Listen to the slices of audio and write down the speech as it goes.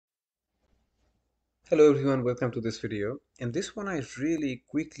Hello everyone, welcome to this video. In this one, I really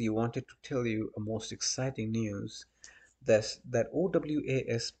quickly wanted to tell you a most exciting news that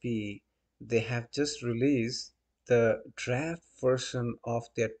OWASP, they have just released the draft version of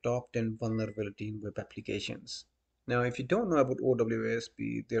their top 10 vulnerability in web applications. Now, if you don't know about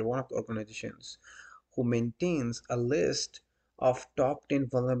OWASP, they're one of the organizations who maintains a list of top 10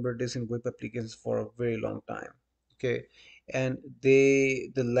 vulnerabilities in web applications for a very long time. Okay, and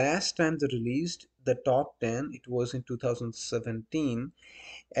the last time they released the top 10, it was in 2017,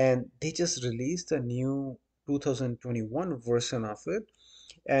 and they just released a new 2021 version of it.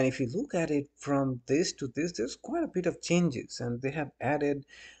 And if you look at it from this to this, there's quite a bit of changes, and they have added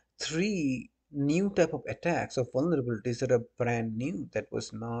three new type of attacks or vulnerabilities that are brand new that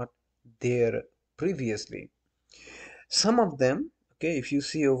was not there previously. Some of them, okay, if you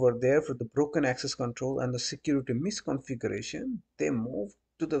see over there for the broken access control and the security misconfiguration, they move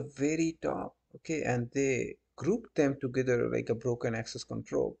to the very top, okay, and they group them together like a broken access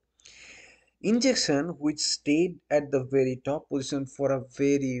control. Injection, which stayed at the very top position for a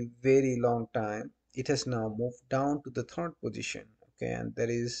very long time, it has now moved down to the third position, okay, and that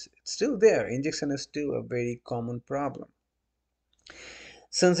is it's still there. Injection is still a very common problem.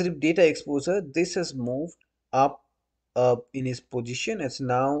 Sensitive data exposure, this has moved up in its position. It's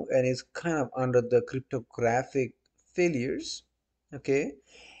now and it's kind of under the cryptographic failures, okay.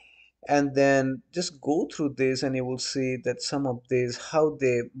 And then just go through this and you will see that some of these how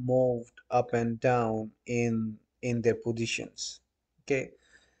they moved up and down in their positions, okay.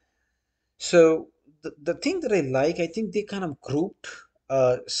 So the thing that I like, I think they kind of grouped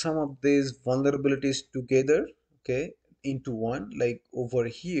some of these vulnerabilities together, okay, into one. Like over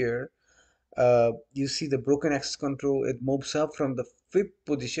here, you see the broken access control, it moves up from the fifth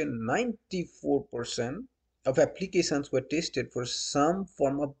position. 94% of applications were tested for some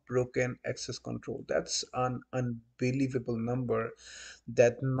form of broken access control. That's an unbelievable number,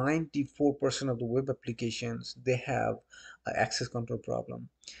 that 94% of the web applications, they have an access control problem.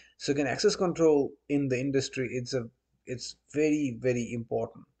 So again, access control in the industry, it's very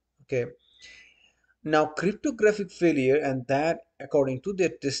important, okay. Now, cryptographic failure, and that according to their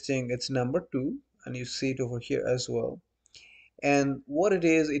testing, it's number two, and you see it over here as well. And what it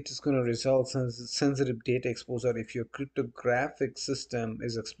is going to result in sensitive data exposure if your cryptographic system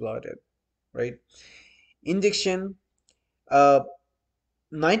is exploited, right? Injection, uh,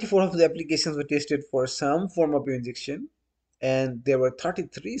 94 of the applications were tested for some form of injection, and there were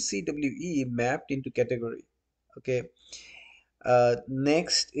 33 CWE mapped into category, okay.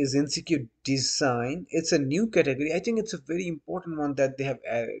 Next is insecure design. It's a new category. I think it's a very important one that they have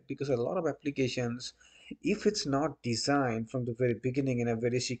added, because a lot of applications, if it's not designed from the very beginning in a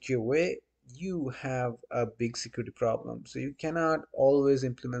very secure way, you have a big security problem. So you cannot always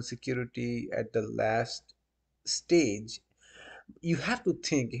implement security at the last stage. You have to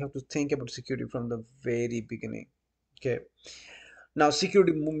think about security from the very beginning, okay. Now,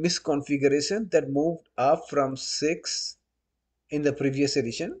 security misconfiguration, that moved up from 6 in the previous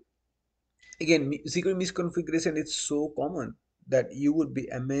edition. Again, secret misconfiguration is so common that you would be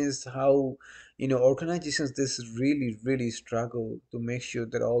amazed how organizations this really struggle to make sure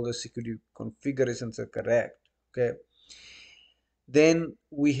that all the security configurations are correct, okay. Then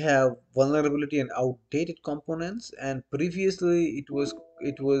we have vulnerability and outdated components, and previously it was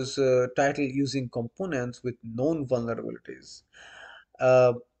titled using components with known vulnerabilities.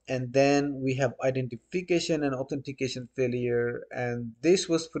 uh, and then we have identification and authentication failure, and this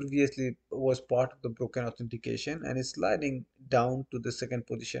was previously was part of the broken authentication and is sliding down to the second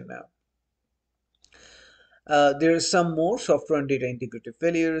position now. There are some more software and data integrity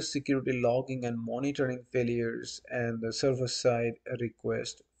failures, security logging and monitoring failures, and the server-side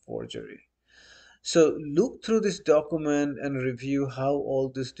request forgery. So look through this document and review how all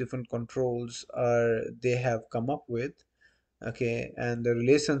these different controls are they have come up with, okay, and the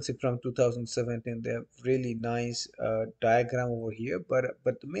relationship from 2017. They have really nice diagram over here, but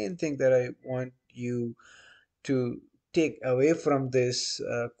the main thing that I want you to take away from this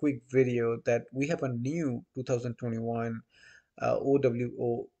quick video, that we have a new 2021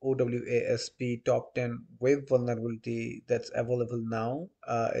 OWASP top 10 web vulnerability that's available now.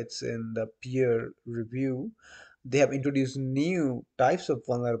 It's in the peer review. They have introduced new types of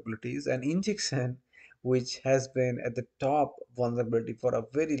vulnerabilities, and injection, which has been at the top vulnerability for a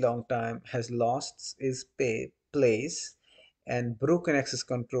very long time, has lost its place, and broken access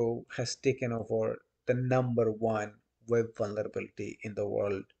control has taken over the number one web vulnerability in the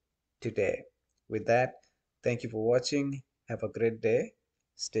world today. With that, thank you for watching. Have a great day.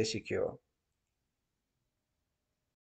 Stay secure.